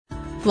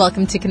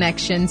Welcome to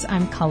Connections.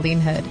 I'm Colleen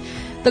Hood.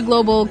 The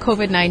global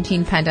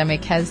COVID-19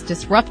 pandemic has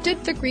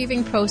disrupted the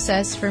grieving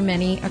process for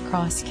many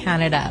across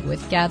Canada,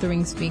 with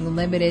gatherings being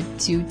limited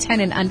to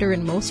 10 and under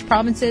in most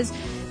provinces.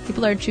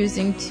 People are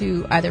choosing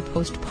to either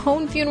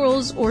postpone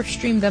funerals or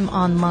stream them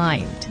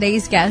online.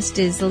 Today's guest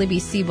is Libby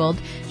Siebold.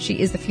 She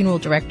is the funeral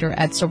director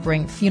at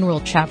Sobering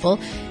Funeral Chapel.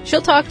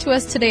 She'll talk to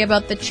us today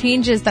about the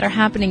changes that are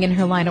happening in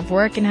her line of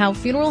work and how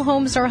funeral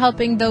homes are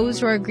helping those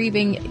who are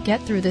grieving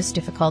get through this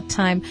difficult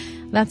time.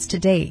 That's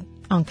today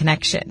on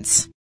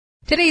Connections.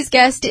 Today's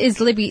guest is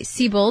Libby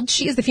Siebold.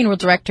 She is the funeral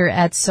director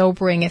at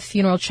Sobering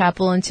Funeral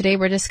Chapel, and today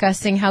we're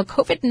discussing how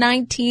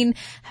COVID-19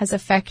 has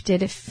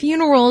affected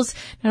funerals,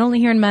 not only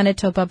here in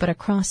Manitoba, but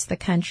across the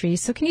country.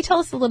 So can you tell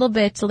us a little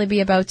bit, Libby,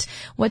 about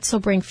what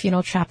Sobering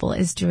Funeral Chapel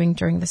is doing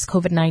during this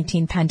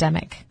COVID-19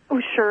 pandemic?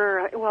 Oh,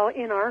 sure. Well,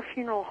 in our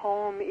funeral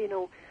home,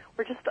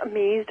 we're just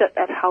amazed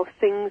at how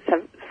things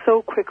have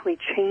so quickly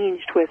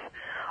changed with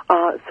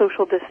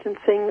social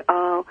distancing.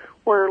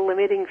 We're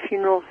limiting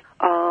funerals.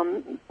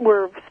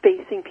 We're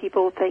spacing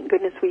people. Thank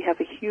goodness we have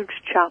a huge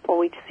chapel.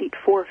 We seat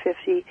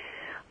 450.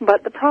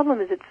 But the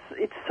problem is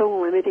it's so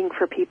limiting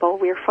for people.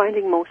 We're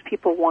finding most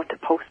people want to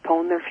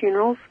postpone their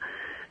funerals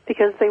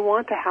because they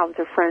want to have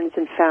their friends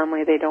and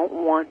family. They don't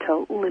want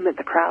to limit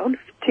the crowd.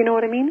 Do you know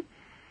what I mean?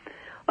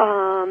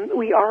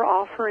 We are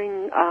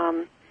offering,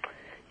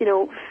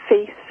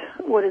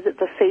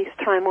 the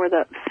FaceTime or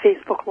the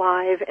Facebook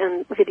Live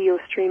and video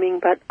streaming,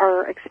 but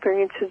our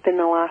experience has been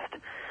the last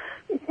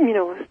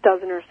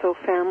dozen or so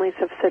families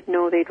have said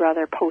no, they'd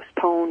rather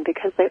postpone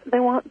because they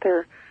want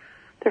their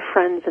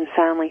friends and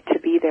family to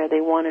be there.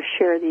 They want to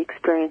share the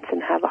experience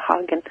and have a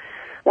hug and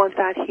want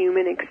that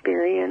human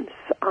experience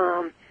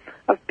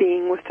of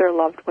being with their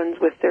loved ones,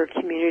 with their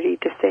community,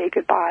 to say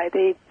goodbye.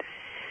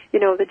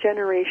 The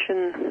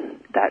generation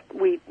that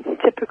we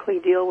typically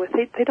deal with,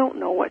 they don't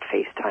know what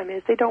FaceTime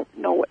is. They don't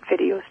know what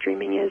video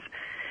streaming is.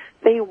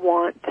 They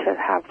want to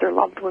have their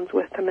loved ones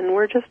with them, and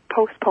we're just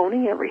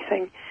postponing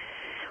everything.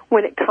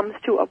 When it comes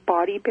to a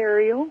body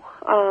burial,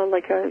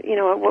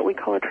 what we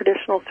call a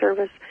traditional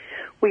service,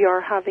 we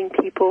are having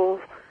people,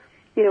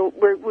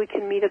 where we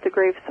can meet at the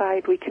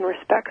graveside, we can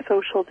respect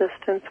social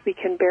distance, we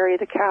can bury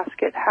the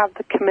casket, have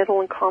the committal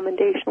and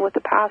commendation with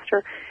the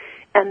pastor,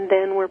 and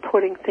then we're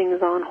putting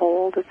things on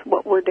hold. It's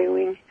what we're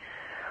doing.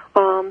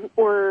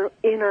 Or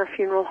in our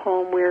funeral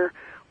home, we're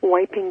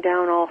wiping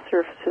down all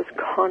surfaces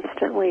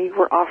constantly.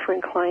 We're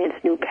offering clients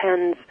new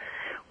pens.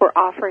 We're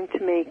offering to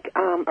make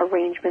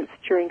arrangements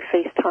during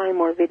FaceTime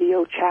or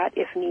video chat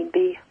if need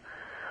be.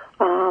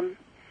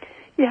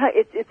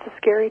 It's a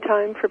scary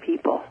time for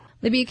people.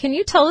 Libby, can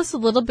you tell us a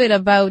little bit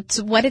about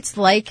what it's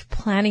like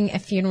planning a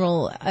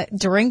funeral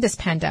during this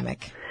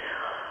pandemic?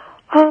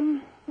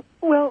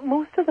 Well,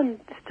 most of them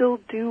still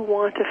do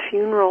want a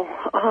funeral.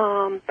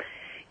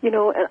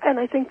 And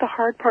I think the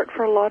hard part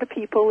for a lot of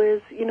people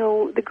is,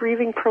 the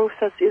grieving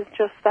process is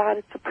just that.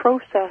 It's a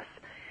process.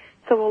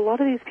 So a lot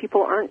of these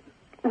people aren't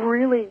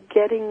really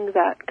getting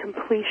that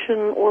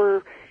completion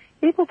or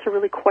able to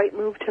really quite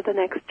move to the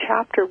next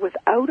chapter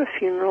without a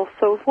funeral.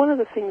 So one of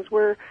the things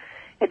we're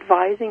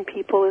advising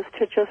people is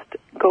to just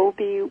go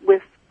be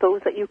with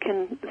those that you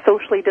can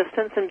socially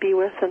distance and be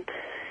with, and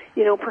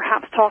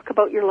perhaps talk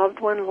about your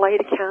loved one, light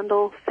a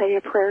candle, say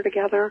a prayer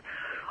together,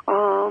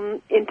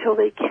 until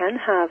they can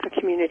have a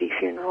community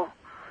funeral.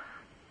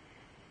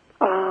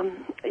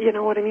 You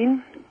know what I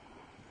mean?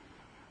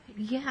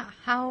 Yeah,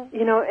 how?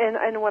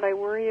 And what I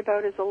worry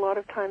about is a lot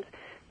of times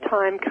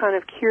time kind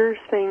of cures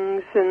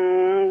things,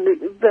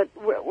 and that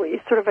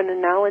sort of an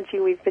analogy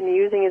we've been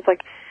using is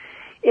like,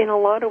 in a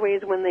lot of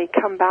ways when they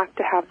come back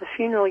to have the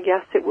funeral,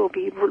 yes, it will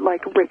be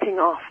like ripping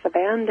off the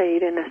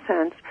Band-Aid in a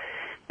sense,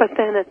 but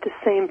then at the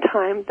same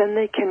time, then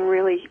they can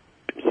really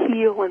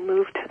heal and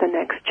move to the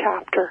next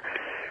chapter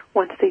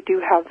once they do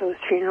have those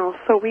funerals.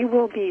 So we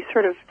will be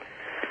sort of,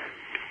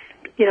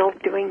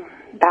 doing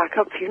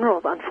backup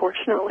funerals,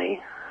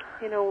 unfortunately.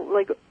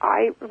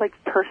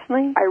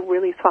 Personally, I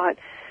really thought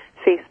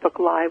Facebook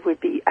Live would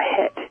be a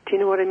hit. Do you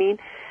know what I mean?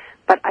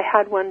 But I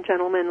had one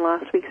gentleman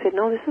last week said,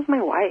 no, this is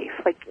my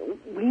wife.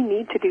 We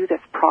need to do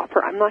this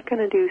proper. I'm not going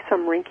to do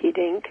some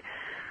rinky-dink.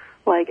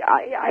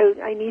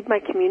 I need my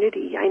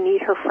community. I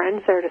need her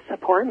friends there to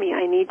support me.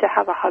 I need to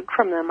have a hug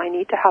from them. I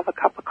need to have a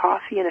cup of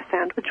coffee and a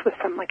sandwich with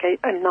them.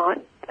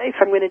 If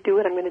I'm going to do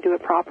it, I'm going to do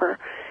it proper.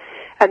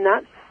 And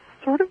that's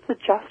sort of the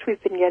gist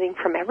we've been getting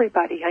from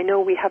everybody. I know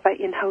we have an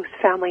in-house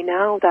family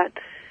now that,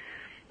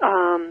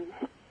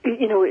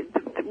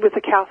 with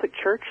the Catholic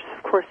Church,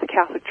 of course the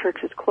Catholic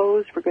Church is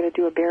closed. We're going to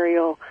do a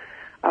burial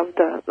of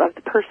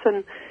the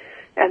person,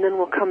 and then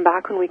we'll come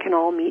back when we can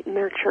all meet in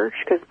their church,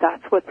 because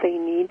that's what they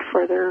need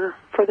for their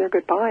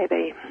goodbye.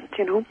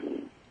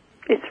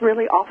 It's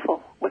really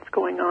awful what's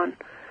going on.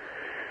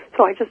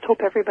 So I just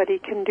hope everybody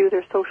can do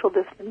their social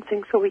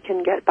distancing so we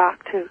can get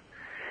back to,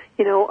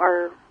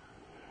 our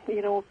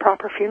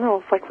proper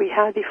funerals like we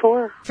had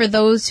before. For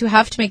those who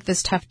have to make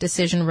this tough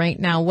decision right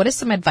now, what is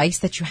some advice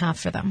that you have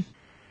for them?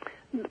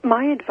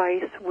 My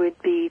advice would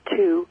be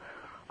to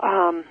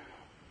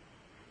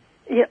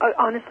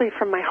honestly,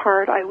 from my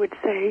heart, I would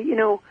say,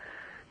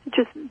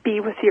 just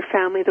be with your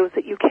family, those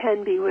that you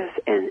can be with,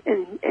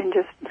 and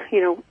just,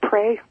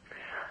 pray,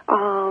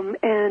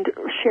 and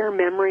share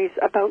memories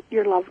about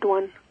your loved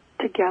one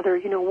together.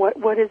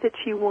 What is it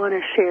you want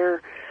to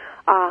share?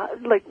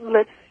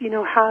 Let's,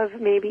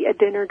 have maybe a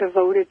dinner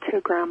devoted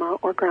to grandma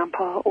or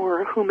grandpa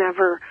or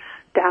whomever,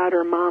 dad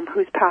or mom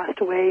who's passed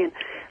away, and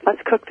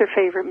let's cook their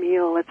favorite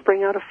meal. Let's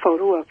bring out a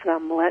photo of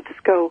them.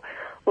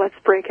 Let's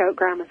break out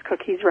grandma's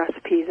cookies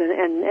recipes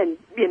and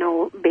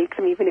bake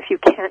them, even if you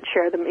can't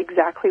share them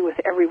exactly with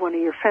every one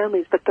of your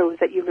families, but those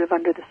that you live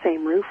under the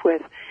same roof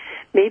with.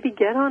 Maybe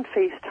get on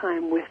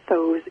FaceTime with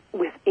those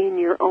within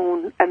your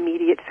own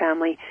immediate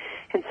family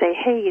and say,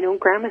 hey,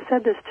 Grandma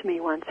said this to me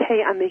once.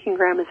 Hey, I'm making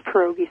Grandma's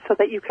pierogies, so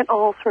that you can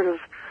all sort of,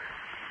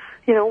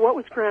 what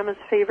was Grandma's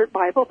favorite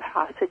Bible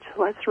passage?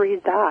 Let's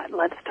read that.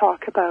 Let's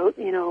talk about,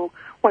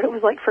 what it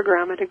was like for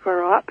Grandma to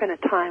grow up in a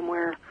time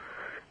where,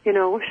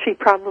 she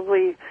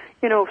probably,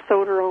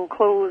 sewed her own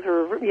clothes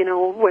or,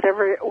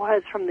 whatever it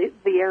was from the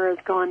eras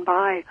gone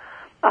by.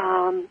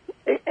 And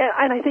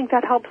I think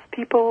that helps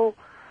people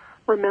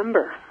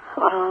remember.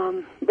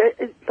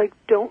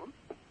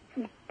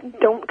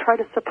 Don't try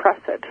to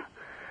suppress it.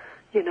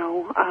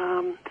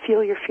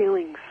 Feel your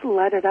feelings.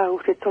 Let it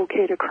out. It's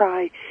okay to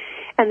cry.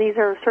 And these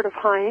are sort of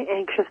high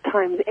anxious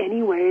times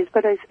anyways,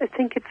 but I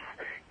think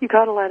you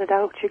got to let it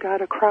out. You got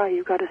to cry.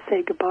 You got to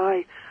say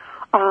goodbye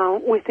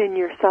within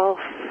yourself,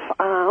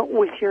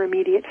 with your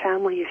immediate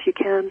family if you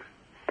can.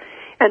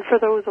 And for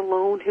those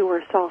alone who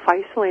are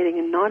self-isolating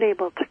and not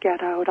able to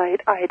get out,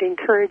 I'd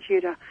encourage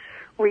you to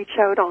reach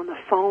out on the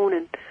phone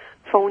and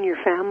phone your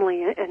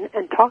family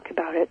and talk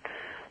about it.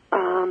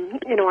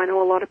 I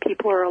know a lot of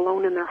people are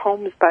alone in their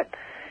homes,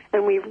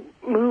 and we've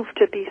moved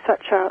to be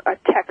such a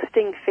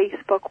texting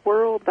Facebook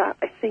world that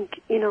I think,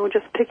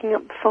 just picking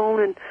up the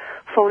phone and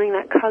phoning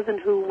that cousin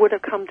who would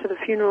have come to the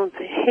funeral and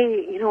say,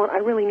 hey, you know what, I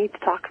really need to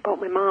talk about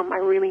my mom. I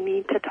really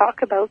need to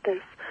talk about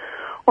this.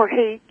 Or,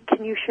 hey,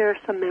 can you share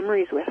some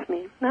memories with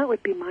me? That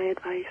would be my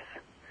advice.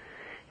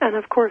 And,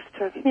 of course,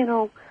 to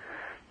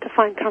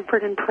find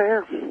comfort in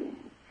prayer.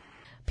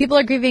 People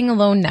are grieving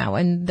alone now,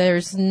 and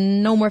there's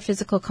no more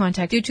physical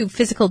contact due to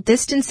physical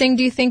distancing.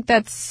 Do you think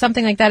that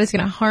something like that is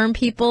going to harm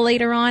people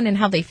later on and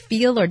how they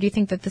feel, or do you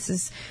think that this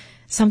is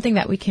something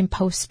that we can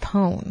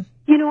postpone?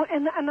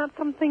 And that's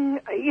something,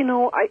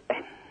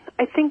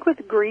 I think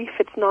with grief,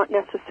 it's not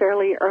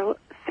necessarily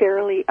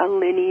a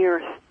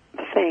linear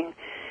thing.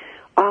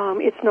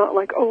 It's not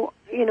like,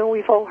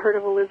 we've all heard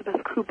of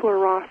Elizabeth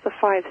Kubler-Ross, the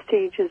 5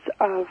 stages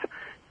of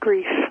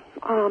grief.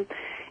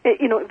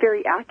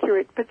 Very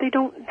accurate, but they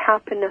don't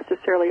happen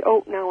necessarily,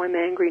 now I'm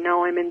angry,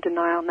 now I'm in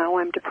denial, now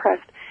I'm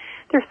depressed.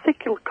 They're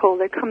cyclical.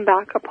 They come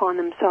back upon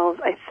themselves.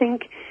 I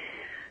think,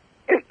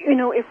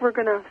 if we're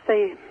going to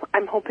say,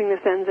 I'm hoping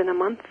this ends in a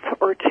month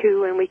or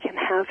two and we can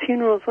have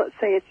funerals, let's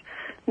say it's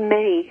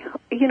May,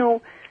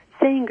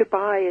 saying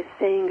goodbye is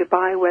saying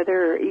goodbye,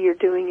 whether you're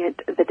doing it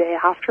the day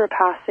after a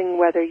passing,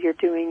 whether you're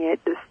doing it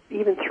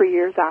even 3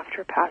 years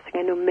after a passing.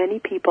 I know many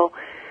people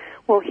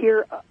will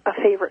hear a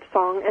favorite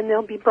song and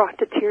they'll be brought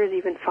to tears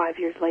even 5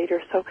 years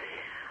later. So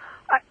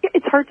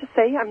it's hard to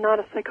say. I'm not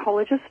a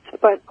psychologist,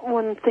 but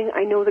one thing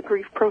I know, the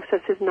grief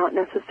process is not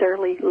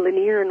necessarily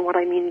linear, and what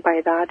I mean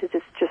by that is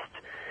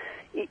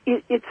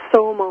it's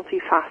so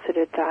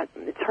multifaceted that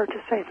it's hard to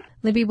say.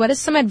 Libby, what is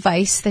some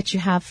advice that you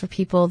have for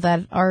people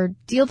that are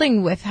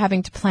dealing with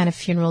having to plan a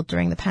funeral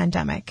during the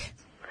pandemic?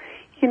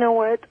 You know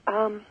what?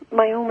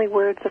 My only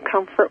words of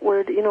comfort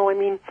would,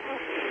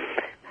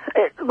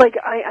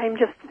 I'm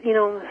just,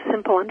 a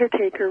simple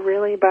undertaker,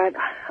 really, but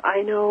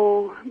I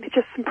know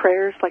just some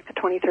prayers like the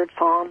 23rd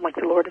Psalm, like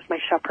the Lord is my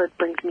shepherd,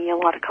 brings me a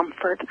lot of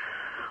comfort.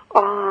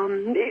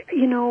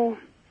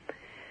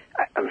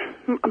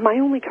 My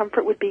only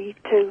comfort would be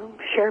to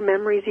share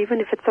memories, even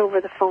if it's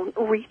over the phone.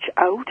 Reach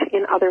out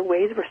in other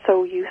ways. We're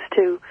so used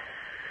to,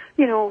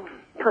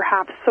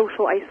 perhaps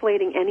social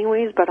isolating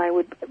anyways, but I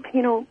would,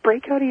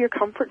 break out of your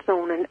comfort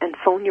zone and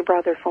phone your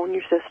brother, phone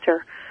your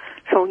sister,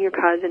 phone your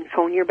cousin,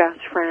 phone your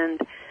best friend.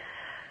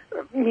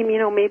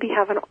 Maybe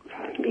have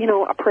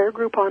a prayer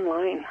group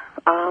online.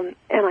 And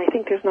I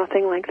think there's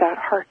nothing like that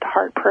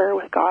heart-to-heart prayer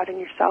with God and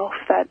yourself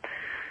that,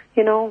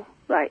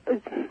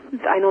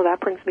 I know that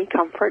brings me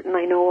comfort, and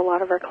I know a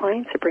lot of our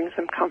clients, it brings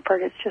them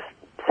comfort. It's just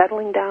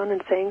settling down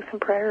and saying some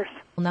prayers.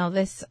 Now,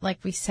 this,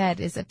 like we said,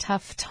 is a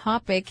tough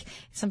topic,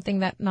 something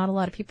that not a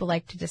lot of people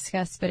like to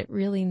discuss, but it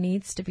really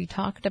needs to be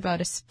talked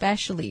about,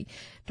 especially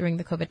during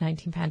the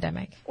COVID-19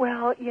 pandemic.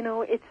 Well,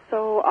 it's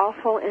so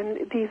awful,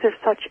 and these are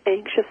such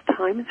anxious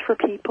times for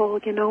people,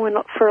 and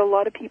for a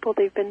lot of people,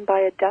 they've been by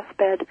a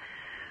deathbed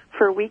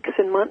for weeks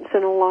and months,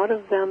 and a lot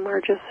of them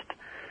are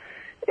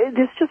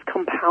this just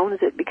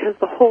compounds it because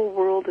the whole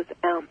world is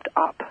amped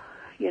up,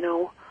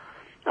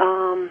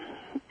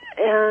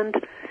 and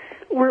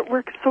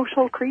we're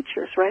social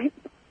creatures, right?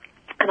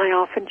 And I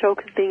often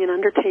joke, as being an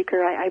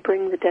undertaker, I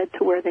bring the dead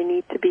to where they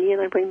need to be,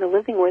 and I bring the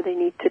living where they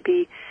need to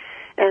be.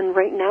 And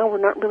right now, we're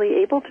not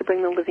really able to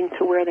bring the living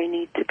to where they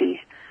need to be.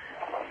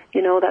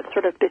 You know, that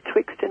sort of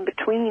betwixt in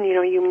between, you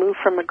know, you move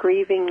from a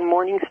grieving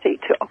mourning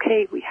state to,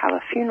 okay, we have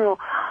a funeral,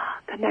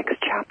 the next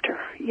chapter.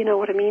 You know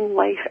what I mean?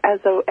 Life as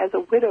a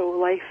widow,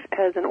 life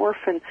as an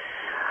orphan,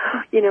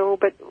 you know,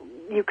 but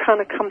you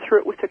kind of come through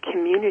it with a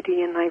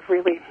community, and I've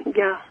really,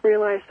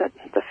 realized that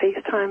the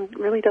FaceTime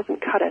really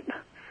doesn't cut it.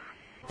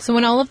 So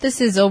when all of this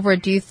is over,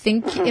 do you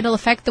think it'll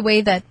affect the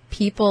way that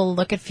people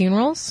look at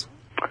funerals?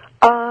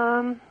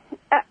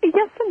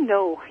 Yes and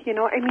no. You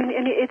know, I mean,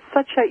 and it's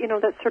such a, you know,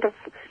 that sort of,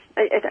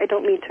 I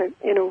don't mean to,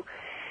 you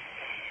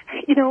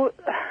know,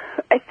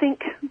 I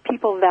think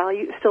people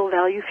still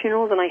value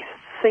funerals, and I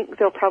think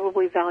they'll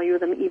probably value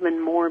them even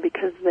more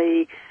because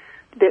they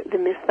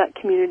miss that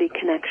community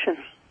connection.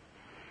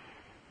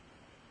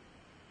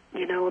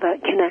 You know,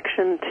 that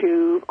connection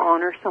to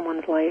honor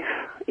someone's life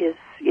is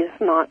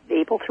not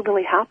able to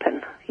really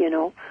happen, you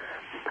know.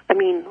 I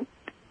mean,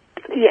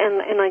 yeah,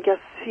 and I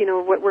guess, you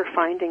know, what we're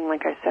finding,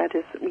 like I said,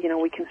 is, you know,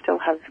 we can still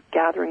have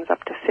gatherings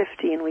up to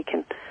 50 and we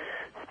can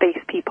space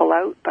people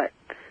out, but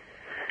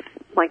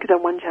like the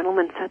one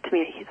gentleman said to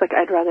me, he's like,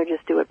 I'd rather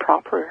just do it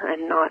proper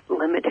and not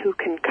limit who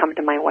can come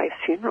to my wife's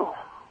funeral.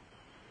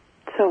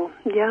 So,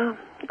 yeah,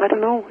 I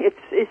don't know.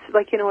 It's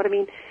like, you know what I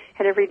mean?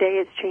 And every day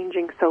it's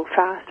changing so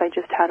fast. I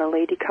just had a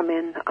lady come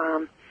in.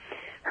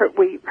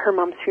 Her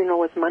mom's funeral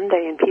was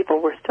Monday, and people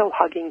were still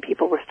hugging.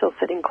 People were still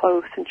sitting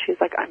close. And she's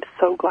like, I'm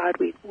so glad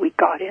we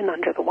got in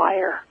under the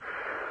wire.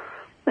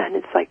 And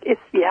it's like,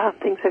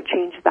 things have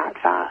changed that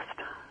fast.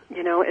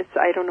 You know,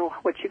 I don't know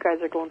what you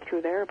guys are going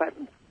through there, but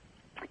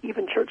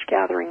even church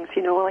gatherings,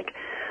 you know, like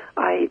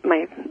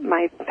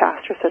my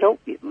pastor said,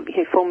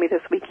 he phoned me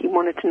this week. He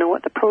wanted to know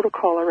what the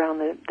protocol around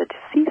the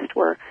deceased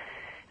were.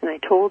 And I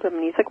told him,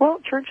 and he's like, well,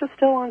 church is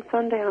still on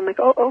Sunday. And I'm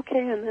like, oh, okay.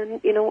 And then,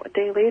 you know, a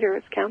day later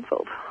it's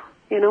canceled,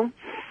 you know.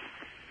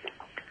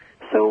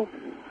 So,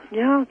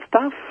 yeah, it's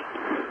tough.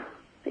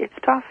 It's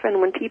tough.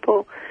 And when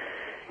people,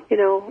 you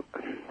know,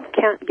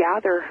 can't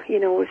gather,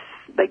 you know,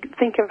 like,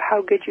 think of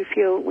how good you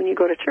feel when you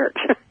go to church.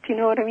 Do you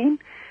know what I mean?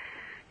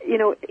 You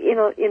know,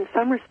 in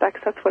some respects,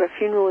 that's what a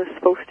funeral is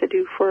supposed to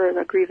do for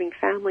a grieving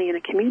family and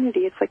a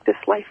community. It's like, this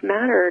life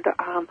mattered.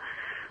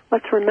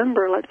 Let's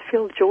remember, let's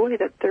feel joy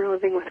that they're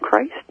living with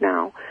Christ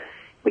now.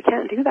 We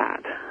can't do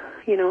that,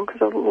 you know,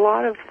 because a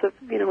lot of the,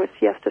 you know, it's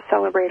yes to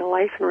celebrate a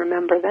life and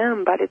remember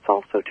them, but it's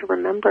also to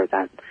remember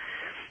that,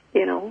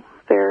 you know,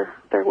 they're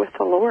with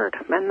the Lord,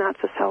 and that's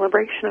a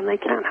celebration, and they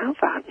can't have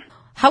that.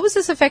 How is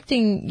this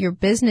affecting your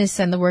business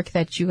and the work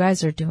that you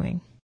guys are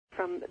doing?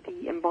 From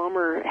the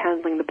embalmer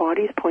handling the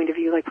body's point of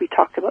view, like we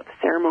talked about the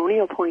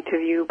ceremonial point of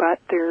view, but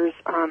there's,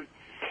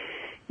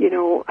 you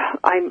know,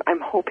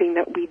 I'm hoping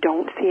that we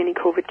don't see any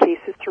COVID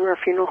cases through our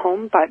funeral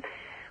home, but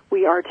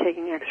we are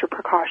taking extra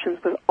precautions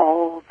with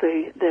all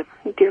the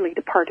dearly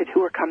departed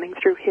who are coming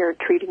through here,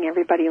 treating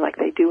everybody like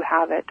they do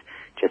have it,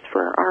 just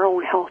for our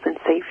own health and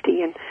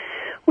safety. And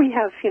we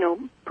have, you know,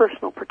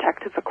 personal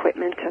protective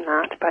equipment and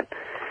that, but,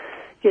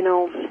 you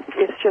know,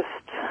 it's just,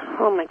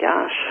 oh my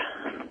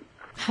gosh.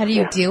 How do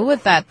you deal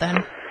with that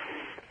then?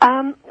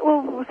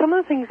 Well, some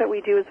of the things that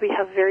we do is we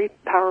have very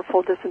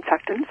powerful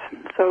disinfectants.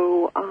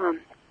 So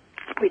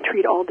we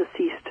treat all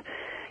deceased,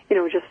 you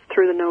know, just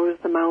through the nose,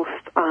 the mouth.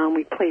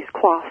 We place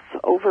cloths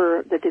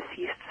over the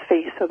deceased's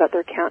face so that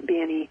there can't be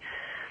any,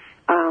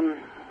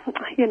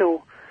 you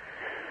know,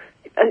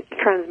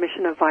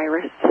 transmission of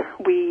virus.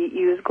 We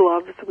use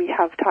gloves. We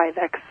have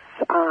Tyvek.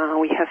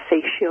 We have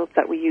face shields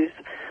that we use,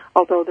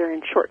 although they're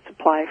in short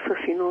supply for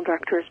funeral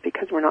directors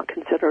because we're not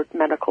considered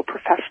medical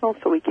professionals,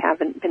 so we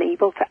haven't been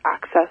able to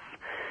access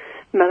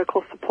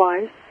medical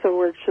supplies. So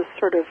we're just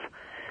sort of,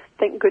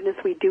 thank goodness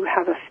we do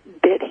have a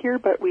bit here,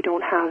 but we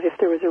don't have, if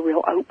there was a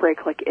real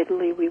outbreak like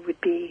Italy, we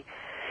would be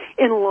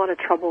in a lot of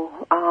trouble,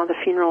 the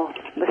Funeral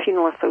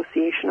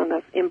Association and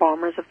the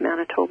Embalmers of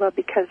Manitoba,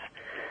 because,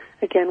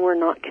 again, we're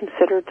not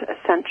considered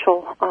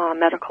essential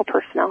medical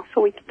personnel,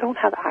 so we don't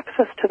have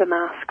access to the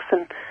masks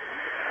and,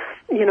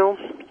 you know,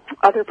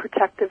 other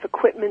protective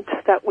equipment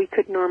that we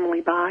could normally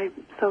buy.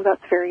 So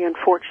that's very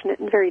unfortunate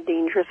and very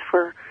dangerous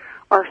for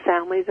our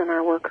families and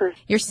our workers.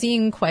 You're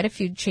seeing quite a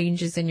few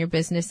changes in your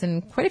business,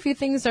 and quite a few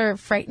things are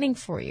frightening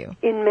for you.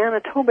 In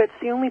Manitoba, it's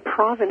the only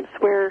province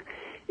where,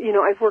 you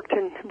know, I've worked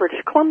in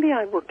British Columbia,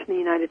 I've worked in the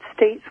United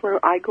States,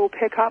 where I go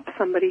pick up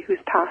somebody who's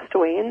passed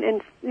away.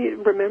 And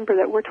remember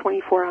that we're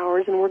 24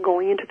 hours and we're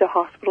going into the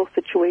hospital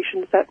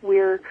situations that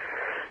we're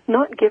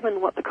not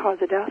given what the cause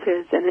of death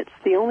is, and it's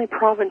the only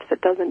province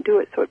that doesn't do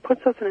it. So it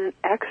puts us in an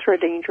extra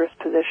dangerous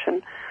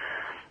position.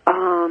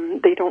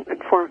 They don't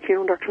inform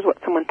funeral directors what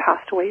someone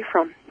passed away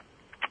from.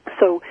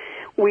 So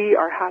we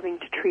are having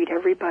to treat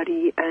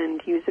everybody and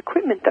use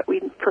equipment that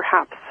we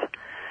perhaps,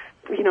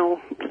 you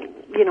know,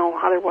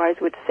 otherwise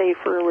would save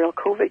for a real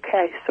COVID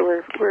case. So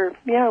we're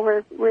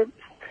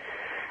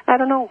I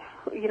don't know.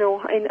 You know,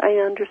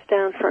 I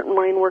understand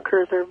frontline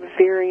workers are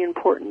very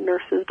important,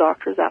 nurses,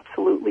 doctors,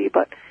 absolutely,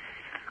 but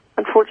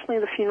unfortunately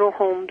the funeral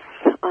homes,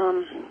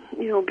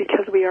 you know,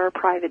 because we are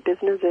private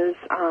businesses,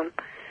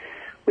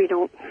 we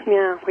don't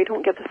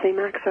get the same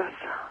access,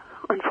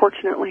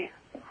 unfortunately.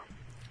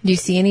 Do you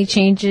see any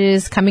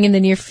changes coming in the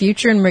near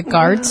future in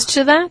regards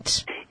to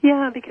that?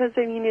 Yeah, because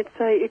I mean,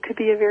 it could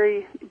be a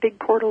very big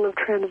portal of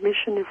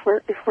transmission if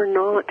we're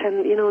not,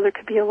 and there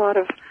could be a lot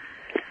of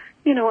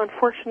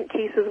unfortunate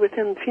cases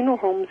within funeral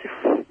homes if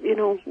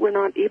we're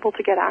not able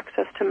to get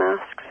access to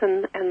masks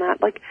and that.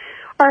 Like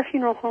our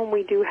funeral home,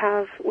 we do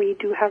have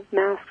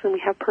masks and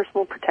we have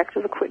personal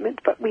protective equipment,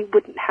 but we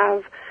wouldn't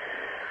have.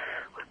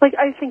 Like,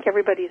 I think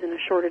everybody's in a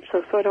shortage,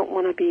 so I don't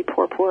want to be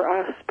poor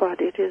us, but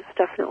it is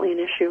definitely an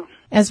issue.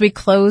 As we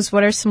close,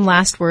 what are some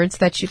last words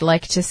that you'd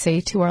like to say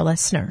to our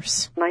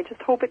listeners? I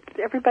just hope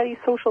everybody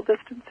social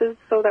distances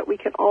so that we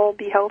can all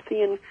be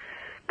healthy and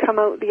come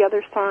out the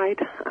other side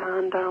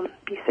and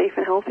be safe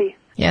and healthy.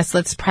 Yes,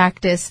 let's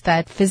practice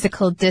that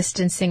physical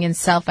distancing and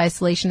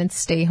self-isolation and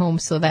stay home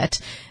so that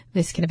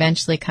this can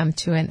eventually come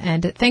to an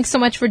end. Thanks so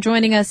much for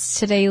joining us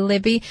today,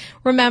 Libby.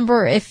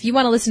 Remember, if you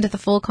want to listen to the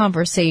full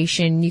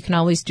conversation, you can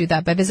always do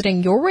that by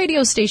visiting your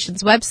radio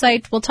station's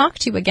website. We'll talk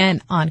to you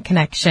again on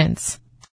Connections.